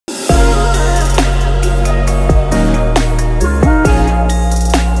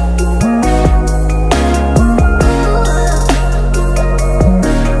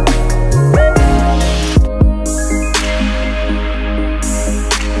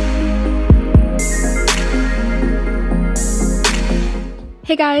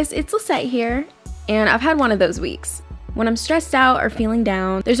Hey guys, it's Lisette here, and I've had one of those weeks. When I'm stressed out or feeling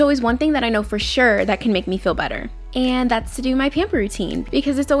down, there's always one thing that I know for sure that can make me feel better. And that's to do my pamper routine,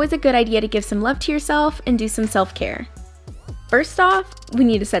 because it's always a good idea to give some love to yourself and do some self-care. First off, we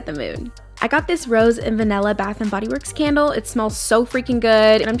need to set the mood. I got this rose and vanilla Bath & Body Works candle. It smells so freaking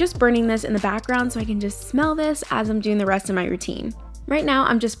good, and I'm just burning this in the background so I can just smell this as I'm doing the rest of my routine. Right now,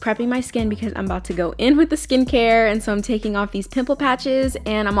 I'm just prepping my skin because I'm about to go in with the skincare, and so I'm taking off these pimple patches,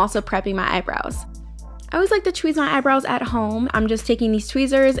 and I'm also prepping my eyebrows. I always like to tweeze my eyebrows at home. I'm just taking these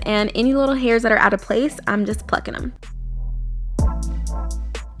tweezers, and any little hairs that are out of place, I'm just plucking them.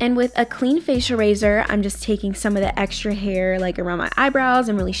 And with a clean facial razor, I'm just taking some of the extra hair like around my eyebrows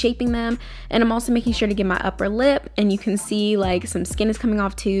and really shaping them. And I'm also making sure to get my upper lip, and you can see like some skin is coming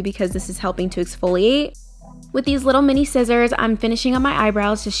off too because this is helping to exfoliate. With these little mini scissors, I'm finishing up my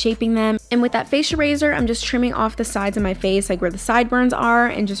eyebrows, just shaping them. And with that facial razor, I'm just trimming off the sides of my face, like where the sideburns are,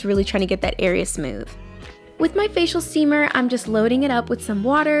 and just really trying to get that area smooth. With my facial steamer, I'm just loading it up with some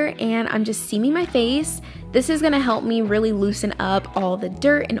water, and I'm just steaming my face. This is gonna help me really loosen up all the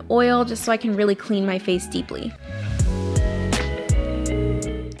dirt and oil, just so I can really clean my face deeply.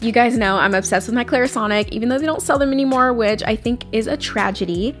 You guys know I'm obsessed with my Clarisonic, even though they don't sell them anymore, which I think is a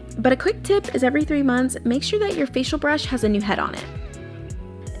tragedy. But a quick tip is every 3 months, make sure that your facial brush has a new head on it.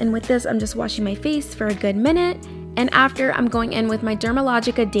 And with this, I'm just washing my face for a good minute. And after, I'm going in with my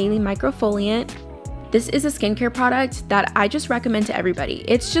Dermalogica Daily Microfoliant. This is a skincare product that I just recommend to everybody.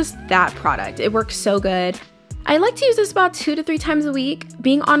 It's just that product. It works so good. I like to use this about 2 to 3 times a week.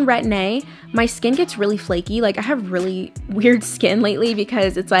 Being on Retin-A, my skin gets really flaky. Like, I have really weird skin lately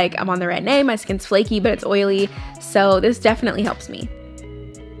because it's like I'm on the Retin-A, my skin's flaky, but it's oily. So this definitely helps me.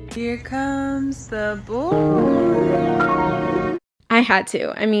 Here comes the boy. I had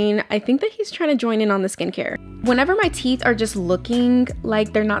to. I mean, I think that he's trying to join in on the skincare. Whenever my teeth are just looking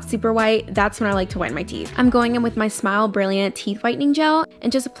like they're not super white, that's when I like to whiten my teeth. I'm going in with my Smile Brilliant Teeth Whitening Gel and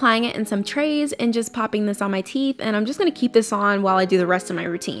just applying it in some trays and just popping this on my teeth, and I'm just gonna keep this on while I do the rest of my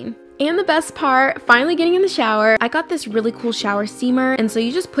routine. And the best part, finally getting in the shower. I got this really cool shower steamer, and so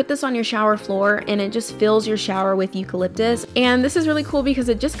you just put this on your shower floor and it just fills your shower with eucalyptus. And this is really cool because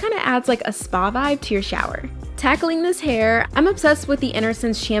it just kind of adds like a spa vibe to your shower. Tackling this hair, I'm obsessed with the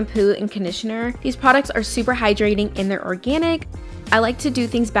Innersense shampoo and conditioner. These products are super hydrating and they're organic. I like to do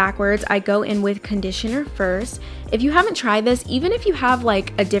things backwards. I go in with conditioner first. If you haven't tried this, even if you have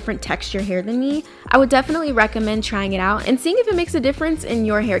like a different texture hair than me, I would definitely recommend trying it out and seeing if it makes a difference in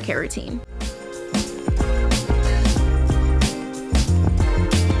your hair care routine.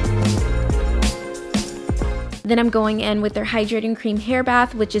 Then I'm going in with their Hydrating Cream Hair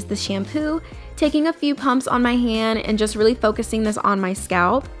Bath, which is the shampoo, taking a few pumps on my hand and just really focusing this on my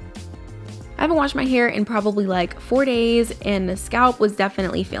scalp. I haven't washed my hair in probably like 4 days, and the scalp was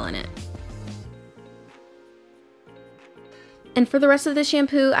definitely feeling it. And for the rest of the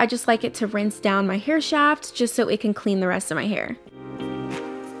shampoo, I just like it to rinse down my hair shaft just so it can clean the rest of my hair.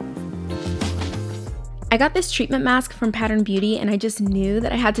 I got this treatment mask from Pattern Beauty, and I just knew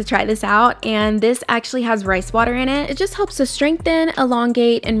that I had to try this out, and this actually has rice water in it. It just helps to strengthen,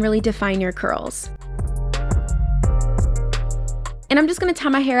 elongate, and really define your curls. And I'm just going to tie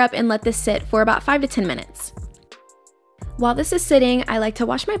my hair up and let this sit for about 5 to 10 minutes. While this is sitting, I like to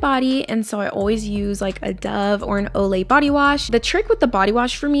wash my body, and so I always use like a Dove or an Olay body wash. The trick with the body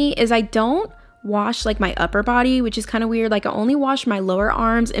wash for me is I don't wash like my upper body, which is kind of weird. Like, I only wash my lower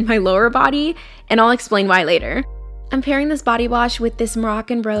arms and my lower body, and I'll explain why later. I'm pairing this body wash with this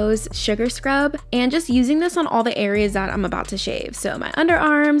Moroccan Rose Sugar Scrub and just using this on all the areas that I'm about to shave. So my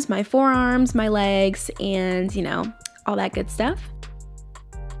underarms, my forearms, my legs, and you know, all that good stuff.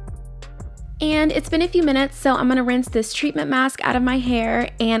 And it's been a few minutes, so I'm gonna rinse this treatment mask out of my hair,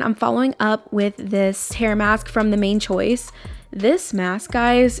 and I'm following up with this hair mask from the Main Choice. This mask,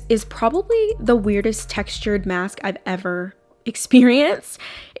 guys, is probably the weirdest textured mask I've ever experienced.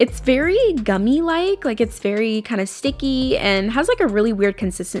 It's very gummy-like, like it's very kind of sticky and has like a really weird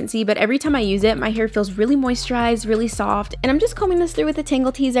consistency, but every time I use it, my hair feels really moisturized, really soft. And I'm just combing this through with a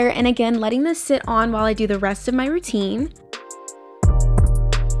Tangle Teaser, and again, letting this sit on while I do the rest of my routine.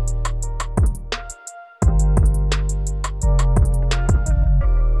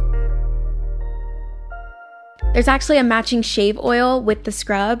 There's actually a matching shave oil with the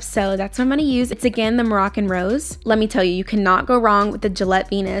scrub, so that's what I'm gonna use. It's again the Moroccan Rose. Let me tell you, you cannot go wrong with the Gillette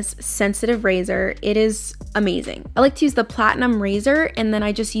Venus sensitive razor. It is amazing. I like to use the platinum razor, and then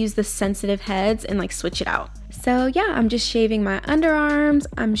I just use the sensitive heads and like switch it out. So yeah, I'm just shaving my underarms,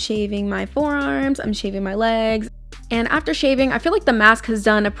 I'm shaving my forearms, I'm shaving my legs. And after shaving, I feel like the mask has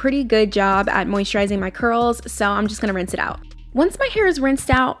done a pretty good job at moisturizing my curls, so I'm just gonna rinse it out. Once my hair is rinsed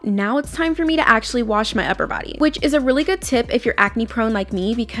out, now it's time for me to actually wash my upper body, which is a really good tip if you're acne prone like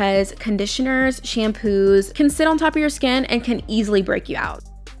me because conditioners, shampoos can sit on top of your skin and can easily break you out.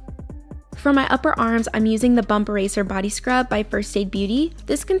 For my upper arms, I'm using the Bump Eraser Body Scrub by First Aid Beauty.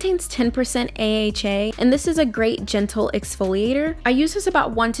 This contains 10% AHA, and this is a great gentle exfoliator. I use this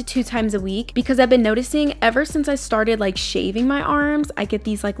about 1 to 2 times a week because I've been noticing ever since I started like shaving my arms, I get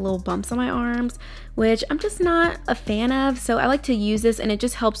these like little bumps on my arms, which I'm just not a fan of, so I like to use this and it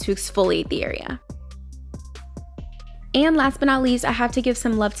just helps to exfoliate the area. And last but not least, I have to give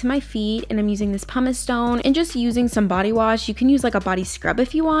some love to my feet, and I'm using this pumice stone and just using some body wash. You can use like a body scrub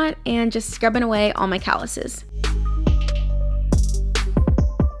if you want, and just scrubbing away all my calluses.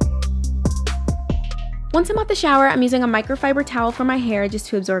 Once I'm out the shower, I'm using a microfiber towel for my hair just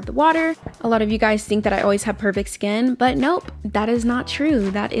to absorb the water. A lot of you guys think that I always have perfect skin, but nope, that is not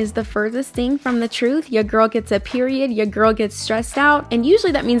true. That is the furthest thing from the truth. Your girl gets a period, your girl gets stressed out, and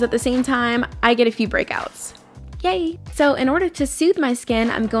usually that means at the same time, I get a few breakouts. Yay! So in order to soothe my skin,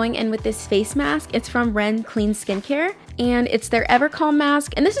 I'm going in with this face mask. It's from Ren Clean Skincare, and it's their Ever Calm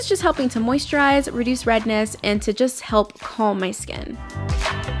mask, and this is just helping to moisturize, reduce redness, and to just help calm my skin.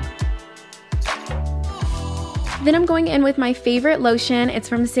 Then I'm going in with my favorite lotion. It's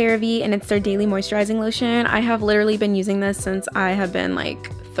from CeraVe, and it's their daily moisturizing lotion. I have literally been using this since I have been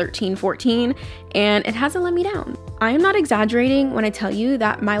like 13, 14, and it hasn't let me down. I am not exaggerating when I tell you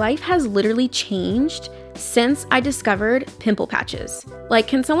that my life has literally changed since I discovered pimple patches. Like,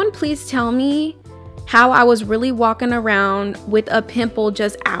 can someone please tell me how I was really walking around with a pimple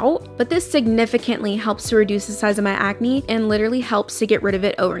just out? But this significantly helps to reduce the size of my acne and literally helps to get rid of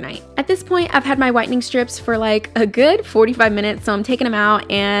it overnight. At this point, I've had my whitening strips for like a good 45 minutes, so I'm taking them out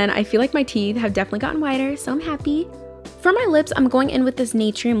and I feel like my teeth have definitely gotten whiter, so I'm happy. For my lips, I'm going in with this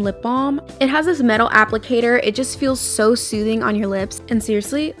Natrium lip balm. It has this metal applicator. It just feels so soothing on your lips. And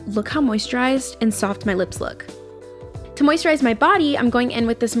seriously, look how moisturized and soft my lips look. To moisturize my body, I'm going in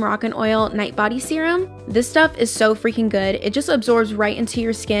with this Moroccan Oil Night Body Serum. This stuff is so freaking good. It just absorbs right into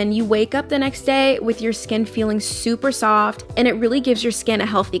your skin. You wake up the next day with your skin feeling super soft, and it really gives your skin a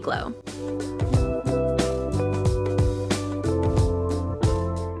healthy glow.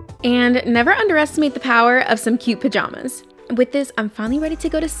 And never underestimate the power of some cute pajamas. With this, I'm finally ready to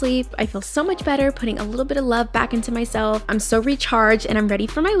go to sleep. I feel so much better, putting a little bit of love back into myself. I'm so recharged and I'm ready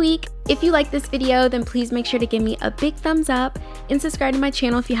for my week. If you like this video, then please make sure to give me a big thumbs up and subscribe to my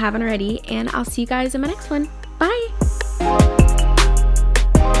channel if you haven't already. And I'll see you guys in my next one. Bye!